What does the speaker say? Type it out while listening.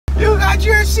got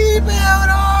your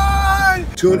seatbelt on!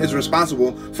 Toon is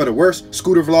responsible for the worst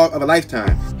scooter vlog of a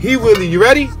lifetime. He really, you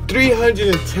ready?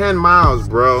 310 miles,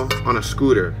 bro, on a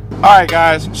scooter. Alright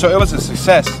guys, so it was a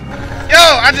success. Yo,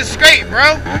 I just scraped,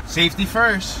 bro. Safety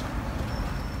first.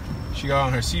 She got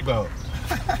on her seatbelt.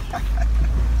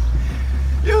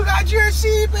 You got your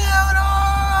seatbelt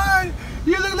on!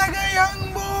 You look like a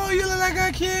young boy, you look like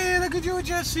a kid. Look at you with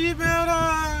your seatbelt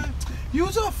on.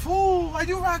 You's a fool. Why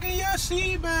you rocking your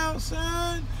seatbelt,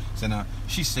 son? So now,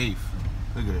 she's safe.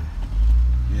 Look at her.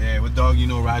 Yeah, what dog you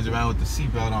know rides around with the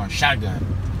seatbelt on? Shotgun.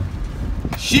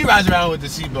 She rides around with the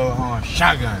seatbelt on.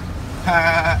 Shotgun.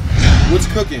 What's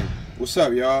cooking? What's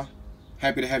up, y'all?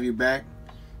 Happy to have you back.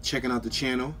 Checking out the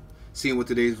channel. Seeing what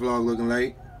today's vlog looking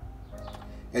like.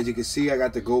 As you can see, I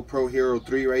got the Gopro Hero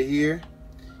 3 right here.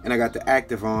 And I got the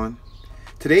Activeon.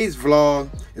 Today's vlog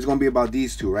is going to be about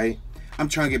these two, right? I'm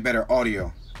trying to get better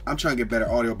audio. I'm trying to get better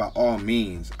audio by all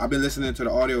means. I've been listening to the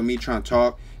audio of me trying to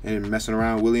talk and messing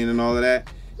around, wheeling and all of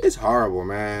that. It's horrible,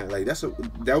 man. Like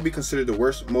that would be considered the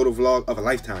worst motor vlog of a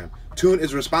lifetime. Toon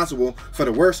is responsible for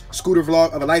the worst scooter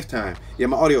vlog of a lifetime. Yeah,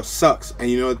 my audio sucks. And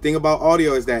you know, the thing about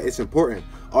audio is that it's important.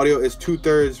 Audio is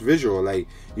 2/3 visual. Like,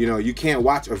 you know, you can't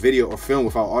watch a video or film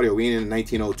without audio. We ain't in the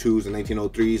 1902s and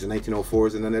 1903s and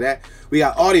 1904s and none of that. We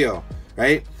got audio,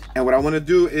 right? And what I want to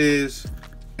do is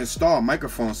install a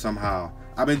microphone somehow.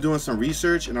 I've been doing some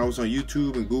research and I was on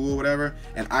YouTube and Google, whatever,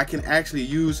 and I can actually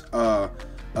use a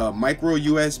micro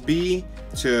USB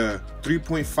to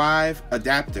 3.5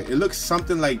 adapter. It looks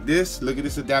something like this. Look at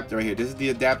this adapter right here. This is the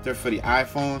adapter for the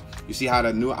iPhone. You see how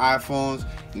the new iPhones,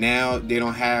 now they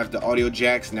don't have the audio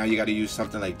jacks. Now you got to use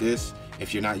something like this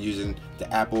if you're not using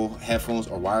the Apple headphones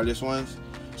or wireless ones.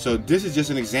 So this is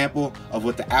just an example of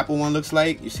what the Apple one looks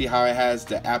like. You see how it has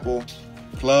the Apple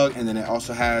plug and then it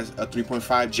also has a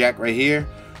 3.5 jack right here.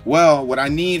 Well, what I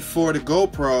need for the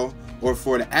GoPro or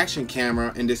for the action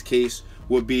camera in this case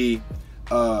would be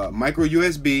micro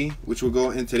USB, which will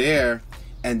go into there,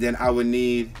 and then I would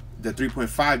need the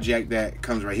 3.5 jack that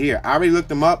comes right here. I already looked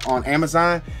them up on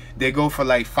Amazon. They go for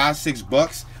like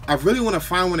 $5-6. I really want to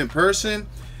find one in person.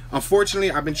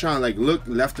 Unfortunately, I've been trying to like look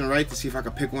left and right to see if I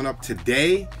could pick one up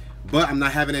today, but I'm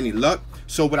not having any luck.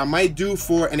 So what I might do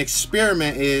for an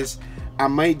experiment is I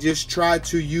might just try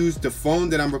to use the phone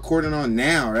that I'm recording on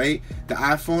now, right? The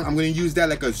iPhone, I'm going to use that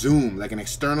like a Zoom, like an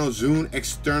external Zoom,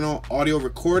 external audio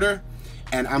recorder.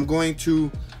 And I'm going to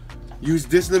use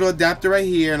this little adapter right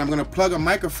here, and I'm going to plug a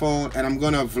microphone, and I'm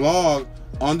going to vlog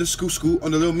on the scoot,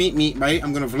 on the little MEEP MEEP, right?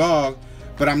 I'm going to vlog,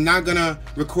 but I'm not going to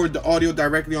record the audio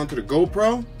directly onto the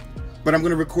GoPro, but I'm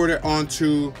going to record it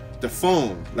onto the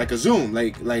phone, like a Zoom,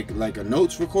 like a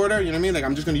notes recorder, you know what I mean? Like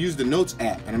I'm just going to use the notes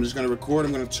app, and I'm just going to record,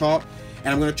 I'm going to talk, and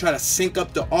I'm going to try to sync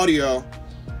up the audio,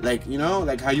 like, you know,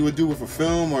 like how you would do with a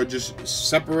film or just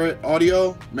separate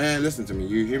audio. Man, listen to me.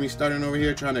 You hear me starting over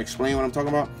here trying to explain what I'm talking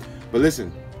about? But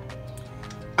listen,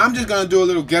 I'm just going to do a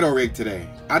little ghetto rig today.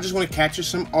 I just want to capture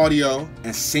some audio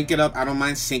and sync it up. I don't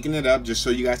mind syncing it up just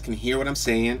so you guys can hear what I'm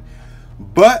saying.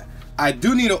 But I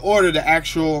do need to order the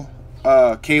actual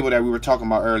cable that we were talking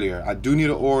about earlier. I do need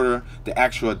to order the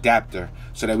actual adapter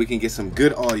so that we can get some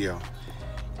good audio.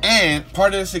 And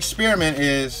part of this experiment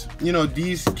is, you know,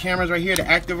 these cameras right here, the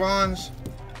Activeons,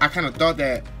 I kind of thought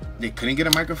that they couldn't get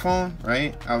a microphone,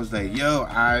 right? I was like, yo,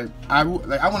 I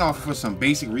went off for some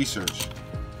basic research.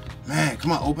 Man,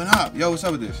 come on, open up. Yo, what's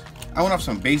up with this? I went off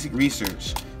some basic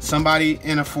research. Somebody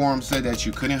in a forum said that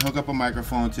you couldn't hook up a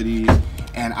microphone to these,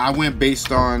 and I went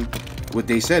based on what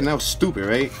they said, and that was stupid,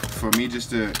 right? For me just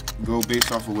to go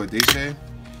based off of what they said.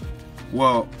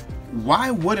 Well, why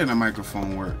wouldn't a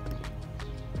microphone work?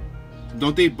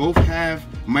 Don't they both have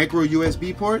micro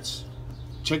USB ports?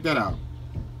 Check that out.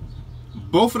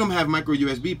 Both of them have micro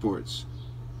USB ports.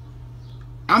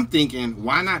 I'm thinking,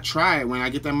 why not try it when I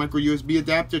get that micro USB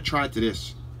adapter? Try it to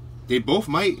this. They both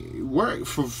might work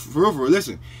for real.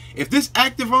 Listen, if this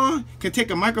Activeon can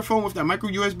take a microphone with that micro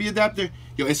USB adapter,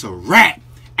 yo, it's a wrap.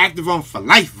 Activeon for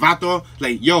life, vato.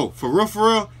 Like, yo, for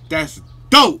real, that's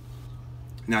dope.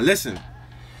 Now listen,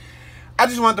 I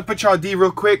just wanted to put y'all D real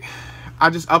quick. I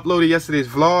just uploaded yesterday's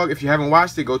vlog. If you haven't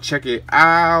watched it, go check it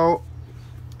out.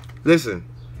 Listen,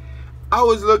 I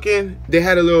was looking, they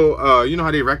had a little, you know how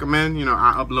they recommend, you know,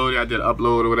 I did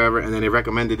upload or whatever, and then they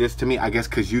recommended this to me, I guess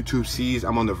because YouTube sees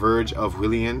I'm on the verge of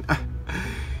wheeling.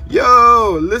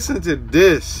 Yo, listen to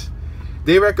this.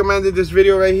 They recommended this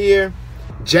video right here.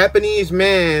 Japanese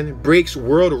man breaks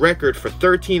world record for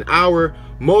 13-hour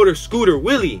motor scooter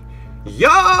wheelie.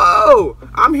 Yo,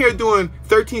 I'm here doing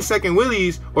 13-second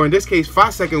wheelies, or in this case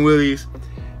 5-second wheelies,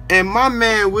 and my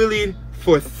man wheelied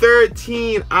for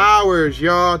 13 hours,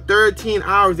 y'all. 13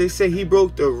 hours. They say he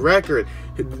broke the record.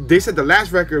 They said the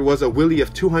last record was a wheelie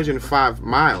of 205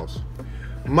 miles.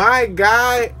 My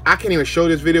guy, I can't even show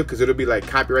this video because it'll be like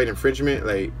copyright infringement.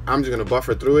 Like, I'm just gonna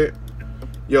buffer through it.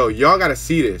 Yo, y'all gotta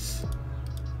see this.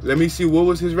 Let me see, what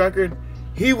was his record?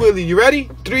 He wheelie, you ready?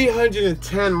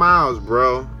 310 miles,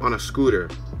 bro, on a scooter.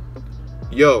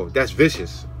 Yo, that's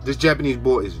vicious. This Japanese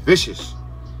boy is vicious.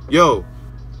 Yo,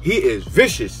 he is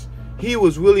vicious. He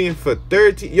was wheeling for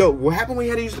 30. Yo, what happened when he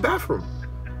had to use the bathroom?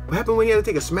 What happened when he had to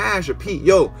take a smash or pee?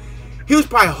 Yo, he was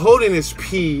probably holding his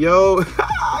pee, yo.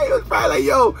 He was probably like,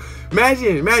 yo,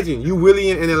 imagine you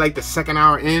wheeling and then like the second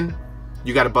hour in,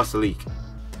 you gotta bust a leak.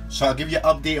 So I'll give you an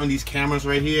update on these cameras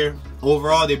right here.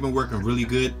 Overall, they've been working really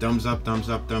good. Thumbs up, thumbs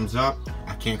up, thumbs up.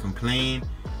 I can't complain.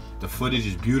 The footage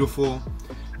is beautiful.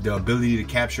 The ability to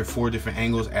capture 4 different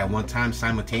angles at one time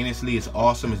simultaneously is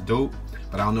awesome, it's dope.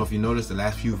 But I don't know if you noticed the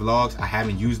last few vlogs, I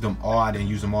haven't used them all. I didn't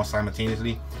use them all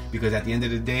simultaneously because at the end of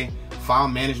the day, file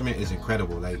management is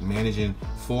incredible. Like managing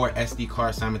 4 SD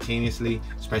cards simultaneously,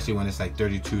 especially when it's like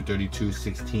 32, 32,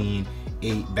 16,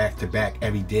 8 back to back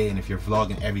every day. And if you're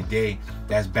vlogging every day,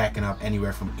 that's backing up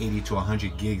anywhere from 80 to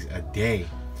 100 gigs a day.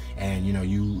 And you know,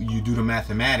 you do the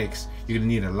mathematics, you're gonna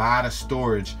need a lot of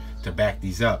storage to back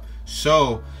these up.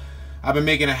 So I've been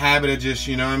making a habit of just,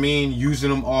 you know what I mean, using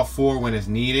them all 4 when it's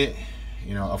needed.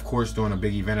 You know, of course, during a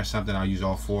big event or something, I'll use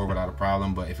all 4 without a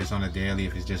problem. But if it's on a daily,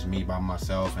 if it's just me by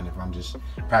myself, and if I'm just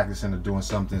practicing or doing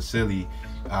something silly,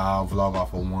 I'll vlog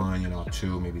off of 1, you know,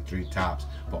 2, maybe 3 tops.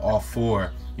 But all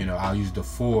 4, you know, I'll use the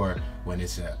 4 when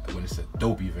it's a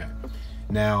dope event.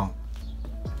 Now,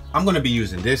 I'm gonna be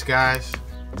using this, guys.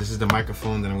 This is the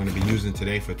microphone that I'm gonna be using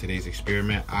today for today's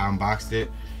experiment. I unboxed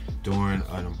it during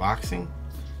an unboxing,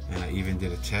 and I even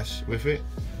did a test with it.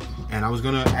 And I was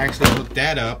gonna actually hook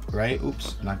that up, right?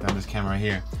 Oops, knocked down this camera right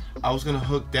here. I was gonna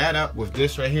hook that up with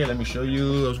this right here. Let me show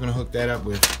you. I was gonna hook that up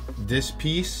with this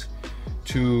piece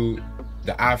to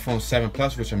the iPhone 7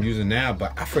 Plus, which I'm using now,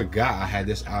 but I forgot I had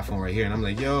this iPhone right here. And I'm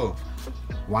like, yo,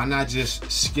 why not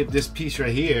just skip this piece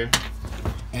right here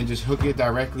and just hook it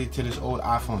directly to this old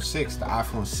iPhone 6? The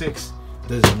iPhone 6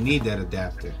 doesn't need that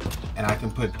adapter. And I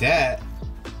can put that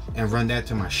and run that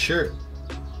to my shirt.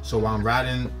 So while I'm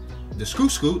riding the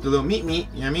scoot, the little MEEP MEEP,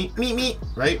 you know what I mean? MEEP MEEP,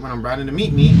 right? When I'm riding the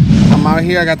MEEP MEEP. I'm out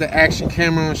here, I got the action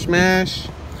camera on smash.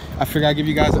 I figured I'd give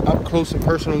you guys an up close and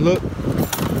personal look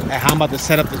at how I'm about to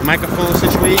set up this microphone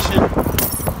situation.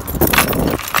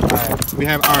 Alright, we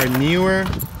have our newer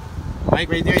mic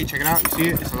right there. You check it out, you see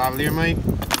it? It's a lavalier mic.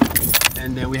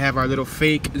 And then we have our little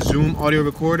fake Zoom audio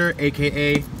recorder,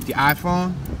 aka the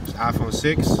iPhone. It's the iPhone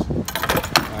 6.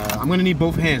 I'm gonna need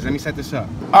both hands. Let me set this up.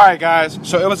 All right, guys,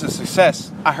 so it was a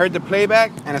success. I heard the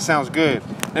playback and it sounds good.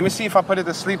 Let me see if I put it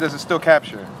to sleep, does it still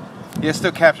capture? Yeah, it's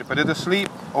still capture. Put it to sleep,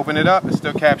 open it up, it's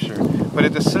still capture. Put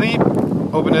it to sleep,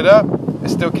 open it up,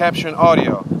 it's still capturing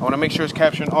audio. I wanna make sure it's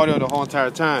capturing audio the whole entire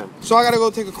time. So I gotta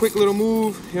go take a quick little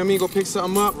move, you know what I mean, go pick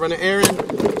something up, run an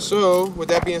errand. So with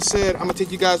that being said, I'm gonna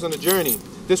take you guys on a journey.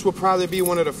 This will probably be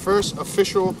one of the first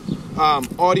official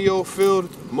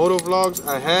audio-filled moto vlogs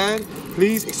I had.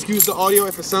 Please excuse the audio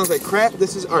if it sounds like crap.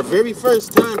 This is our very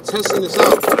first time testing this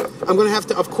out. I'm gonna have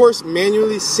to, of course,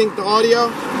 manually sync the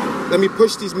audio. Let me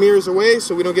push these mirrors away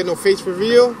so we don't get no face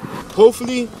reveal.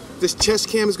 Hopefully, this chest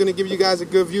cam is gonna give you guys a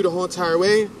good view the whole entire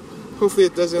way. Hopefully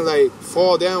it doesn't like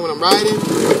fall down when I'm riding.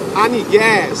 I need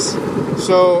gas.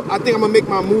 So I think I'm gonna make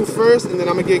my move first and then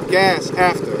I'm gonna get gas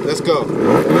after. Let's go.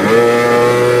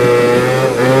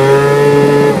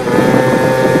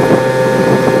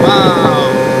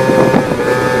 Wow.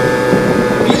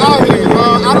 We out here,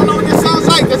 y'all. I don't know what this sounds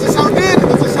like. Does it sound good?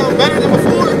 Does it sound better than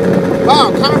before?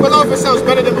 Wow, comment below if it sounds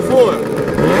better than before.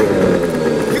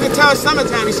 You can tell it's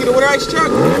summertime. You see the water ice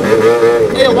truck?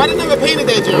 Hey, why did they never painted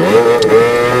that junk?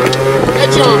 That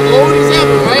junk old as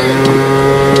ever, right?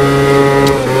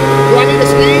 Do I need a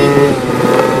screen?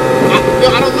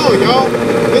 I don't know, y'all.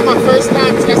 This is my first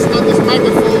time testing out this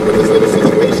microphone with this little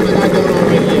situation I got going on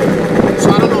right here. So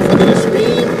I don't know if I need a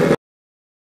screen.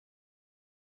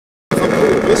 If I'm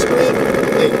cool whispering,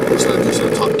 like, you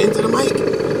should talk into the mic.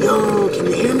 Yo, can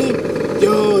you hear me?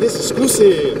 Yo, this is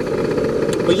exclusive.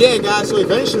 But yeah, guys, so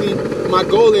eventually, my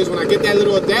goal is when I get that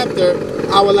little adapter,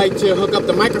 I would like to hook up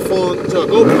the microphone to a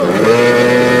Gopro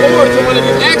or to one of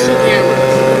these action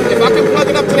cameras. If I can plug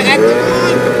it up to the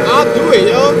Activeon, I'll do it,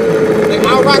 yo. Like,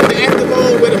 I'll rock the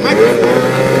Activeon with a microphone.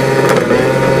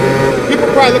 People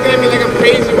probably looking at me like I'm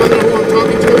crazy, wondering who I'm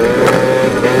talking to.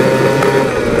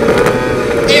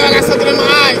 Hey, I got something in my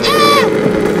eye. Ah!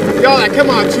 Yo, like, come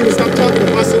on, Toon, stop talking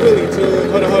to Muscle Willie, Toon.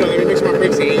 Hold on, let me mix my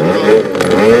brakes in.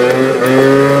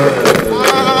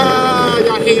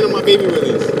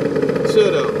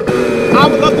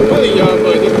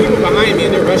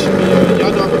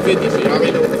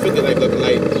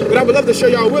 show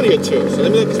y'all a wheelie or two. So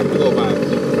let me let this one go by.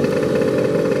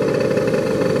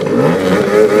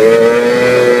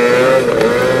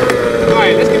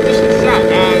 Alright, let's get this shit shot,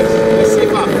 guys. Let's see if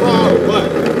I fall or what.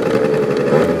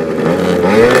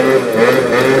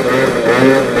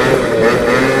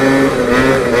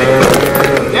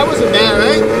 That wasn't bad,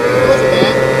 right? That wasn't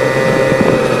bad.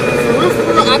 For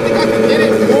real, I think I can get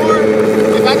it more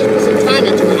if I just put some time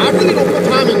into it. I really don't put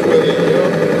time into it, you know?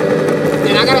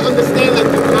 And I gotta understand like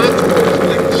the contours,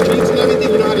 like the streets and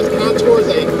everything. You know how there's contours,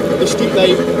 like the street,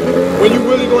 like when you're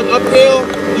really going uphill,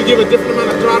 you give a different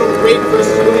amount of throttle rate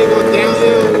versus really going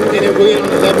downhill and then really on a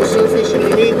level surface. You know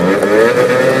what I mean?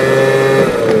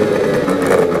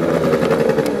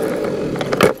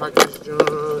 Park this joint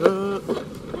up.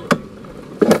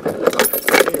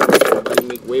 Okay,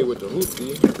 make way with the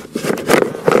hoopty.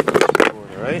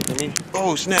 All right, let me.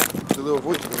 Oh snap! The little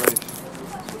voice was nice.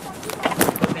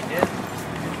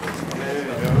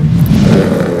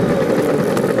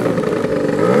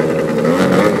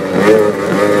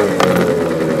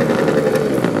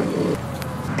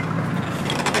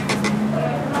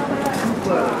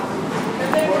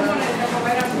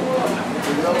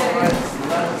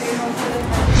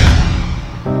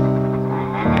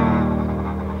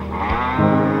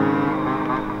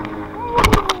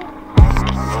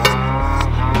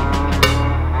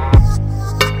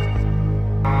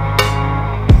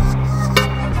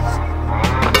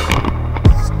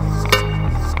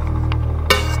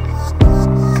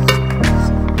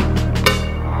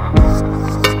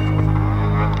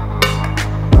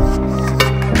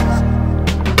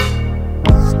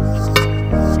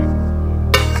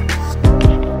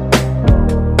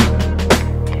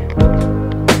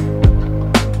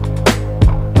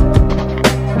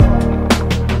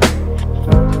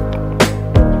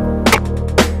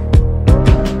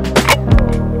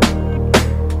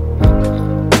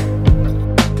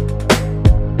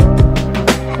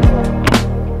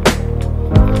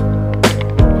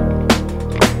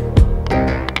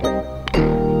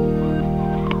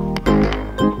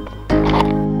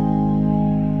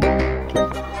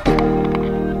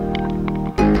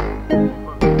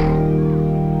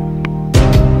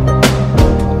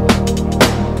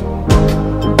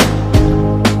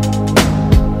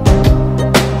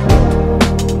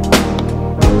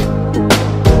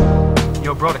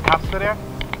 Bro, the cops are there?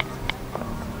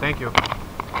 Thank you.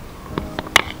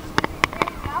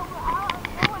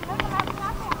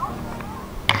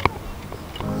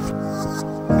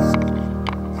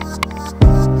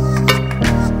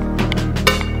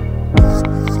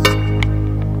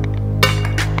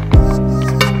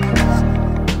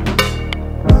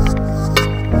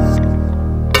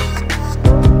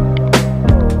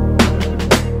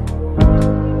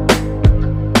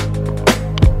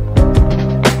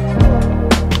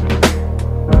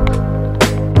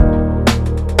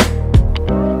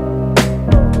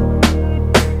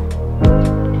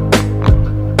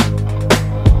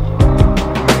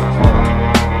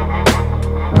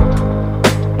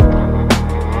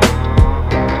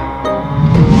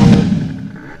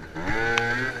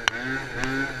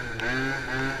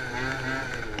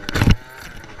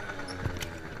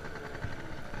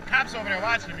 Cops over there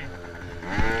watching me.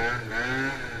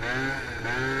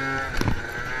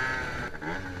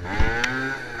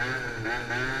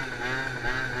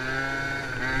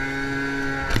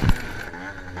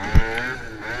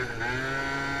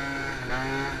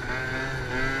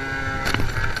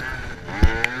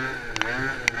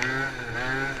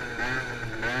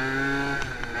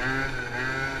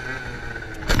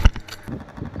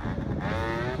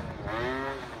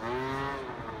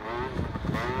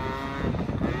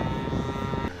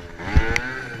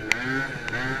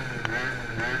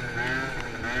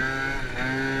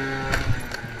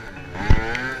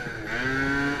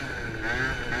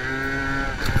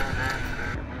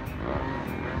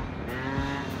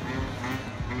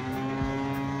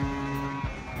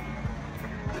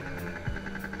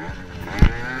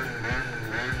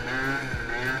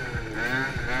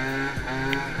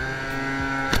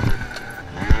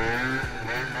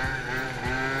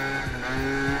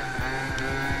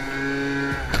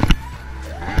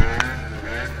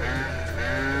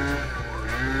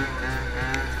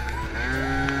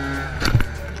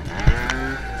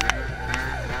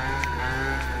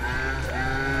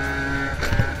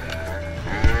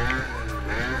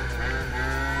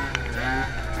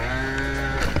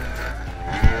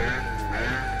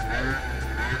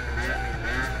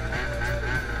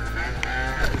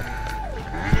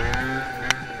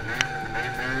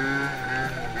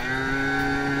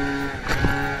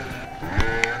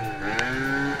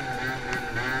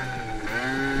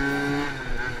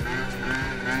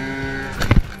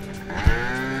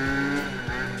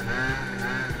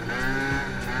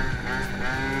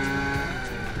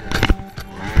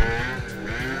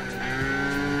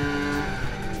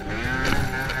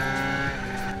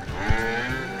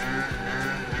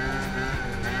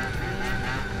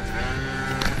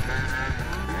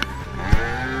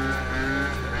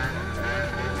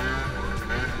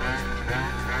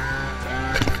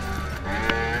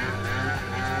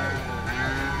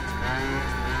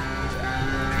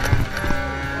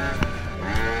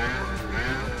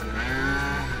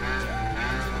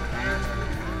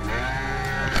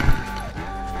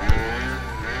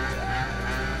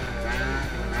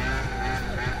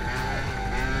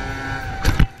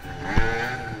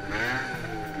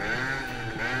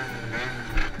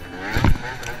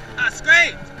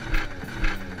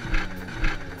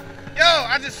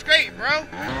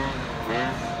 out.